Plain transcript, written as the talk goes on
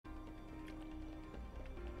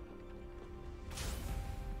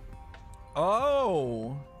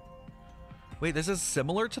Oh. Wait, this is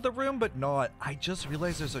similar to the room, but not. I just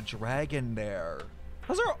realized there's a dragon there.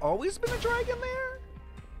 Has there always been a dragon there?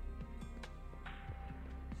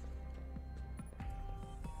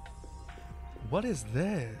 What is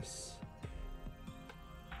this?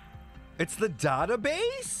 It's the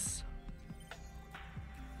database?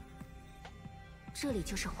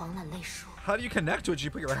 How do you connect to it? Did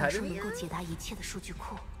you put your head in here?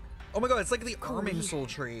 Oh my god, it's like the arming soul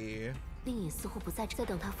tree.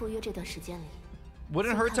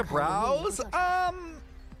 Wouldn't hurt to browse? I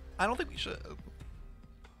don't think we should.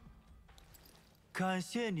 感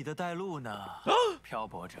谢你的带路呢，漂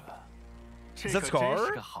泊者。这可真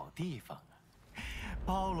是个好地方啊，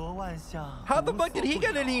包罗万象。How the fuck did he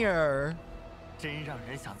get in here? 真让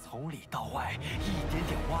人想从里到外一点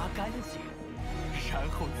点挖干净，然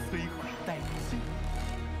后摧毁殆尽。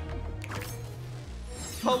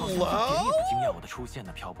Hello？ 一点也不惊讶我的出现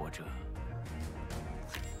呢，漂泊者。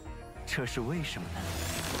这是为什么呢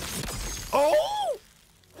 ？Oh!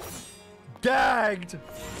 Gagged!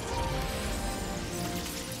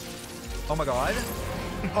 Oh my god.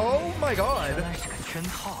 Oh my god.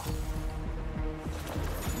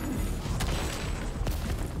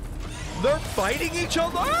 They're fighting each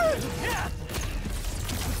other?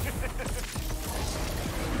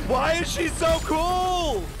 Why is she so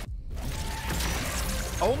cool?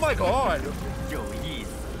 Oh my god. 有意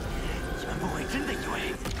思，你们不会真的以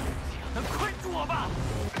为能困住我吧？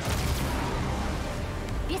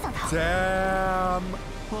别想逃。 Damn.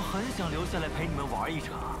 我很想留下来陪你们玩一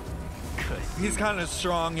场。 He's kind of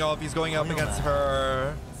strong, y'all, if he's going up against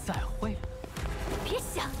her.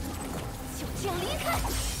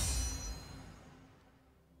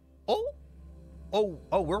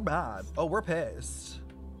 Oh, we're mad. Oh, we're pissed.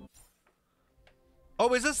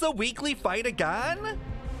 Oh, is this the weekly fight again?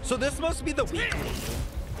 So this must be the weekly.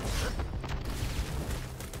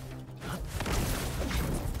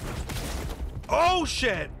 Oh,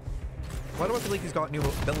 shit. Why do I feel like he's got new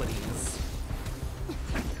abilities?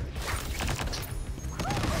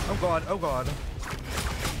 Oh god, oh god.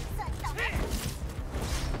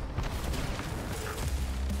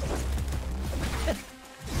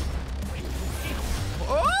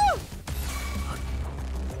 Oh!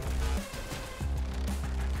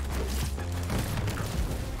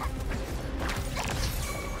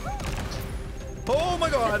 Oh my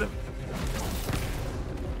god.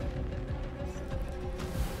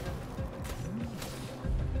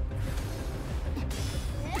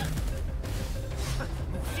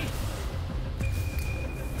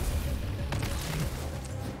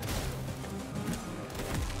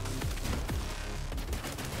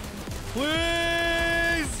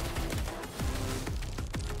 Please!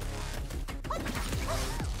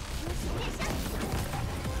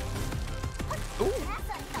 Ooh.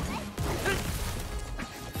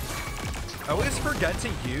 I always forget to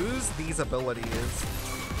use these abilities.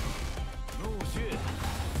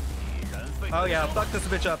 Oh yeah, fuck this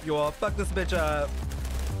bitch up, you all. Fuck this bitch up.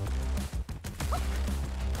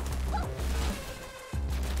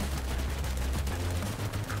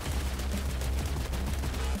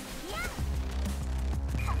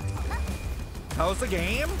 How's the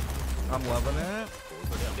game? I'm loving it.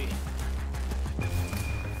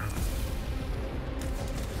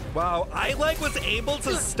 Wow, I like was able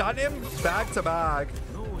to stun him back to back.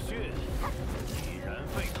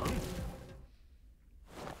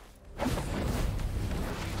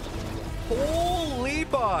 Holy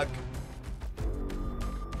fuck.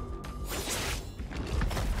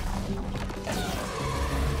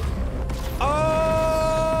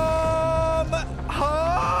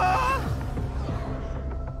 Huh?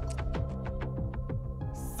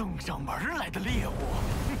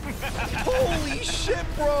 Holy shit,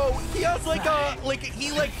 bro! He has like a he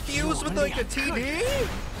fused with like a TD?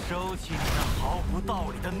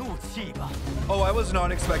 Oh, I was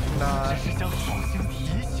not expecting that.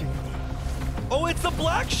 Oh, it's the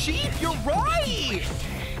black sheep! You're right!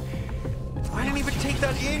 I didn't even take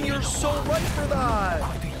that in. You're so right for that.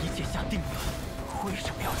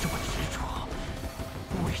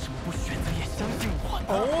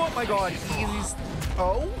 Oh my god, he's...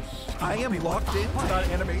 Oh, I am locked into that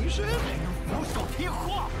animation?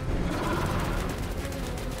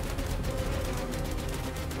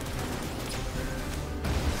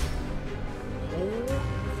 Oh,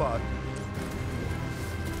 fuck.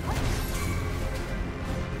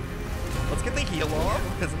 Let's get the heal off,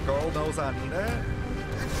 because girl knows I need it.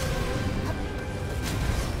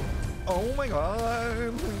 Oh my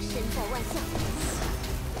god.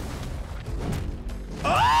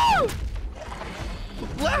 Oh!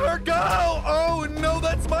 Let her go! Oh no,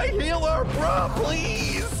 that's my healer, bro,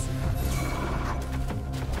 please!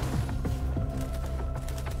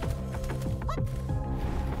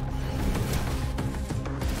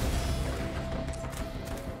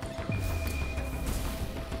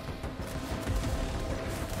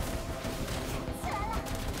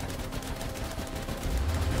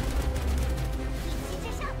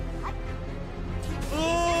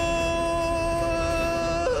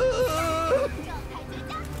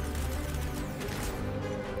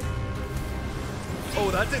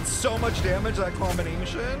 That did so much damage, that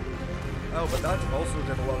combination. Oh, but that also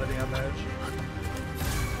did a lot of damage.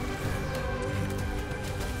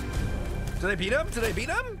 Did I beat him? Did I beat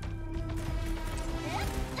him?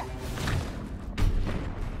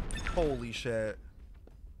 Holy shit.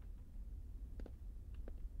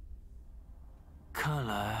 看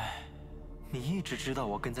来你一直知道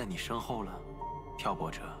我跟在你身后了，漂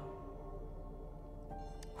泊者。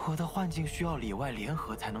我的幻境需要里外联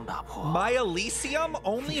合才能打破。My Elysium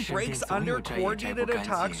only breaks under coordinated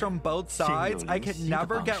attacks from both sides. I can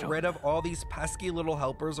never get rid of all these pesky little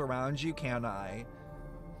helpers around you, can I?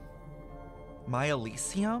 My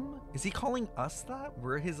Elysium? Is he calling us that?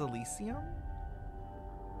 We're his Elysium?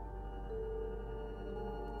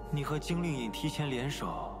 你和精灵隐提前联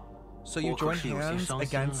手。 So you joined hands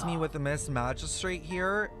against me with the Miss Magistrate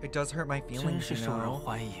here? It does hurt my feelings, you know.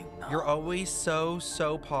 You're always so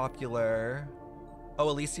popular. Oh,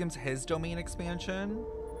 Elysium's his domain expansion?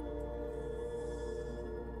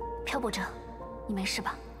 漂泊者，你没事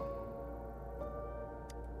吧？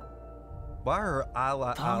 Why are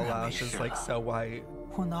her eyelashes like so white?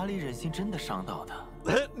 我哪里忍心真的伤到他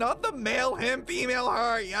Not the male him, female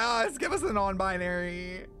her. Yes, give us a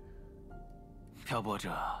non-binary. 漂泊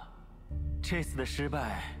者。 这次的失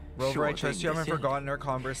败 Rover, I trust you haven't forgotten our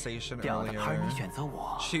conversation earlier.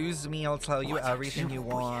 Choose me, I'll tell you everything you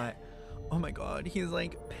want. Oh my god, he's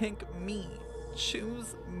like, pick me.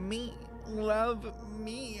 Choose me. Love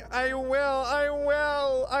me. I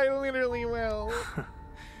will. I literally will.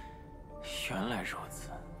 原来如此。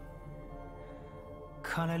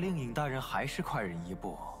看来令尹大人还是快人一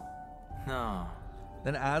步。那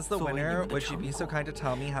Then as the winner, would you be so kind to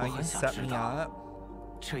tell me how you set me up?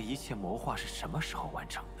 这一切谋划是什么时候完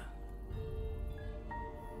成的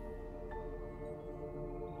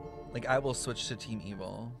Like, I will switch to Team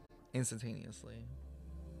Evil instantaneously.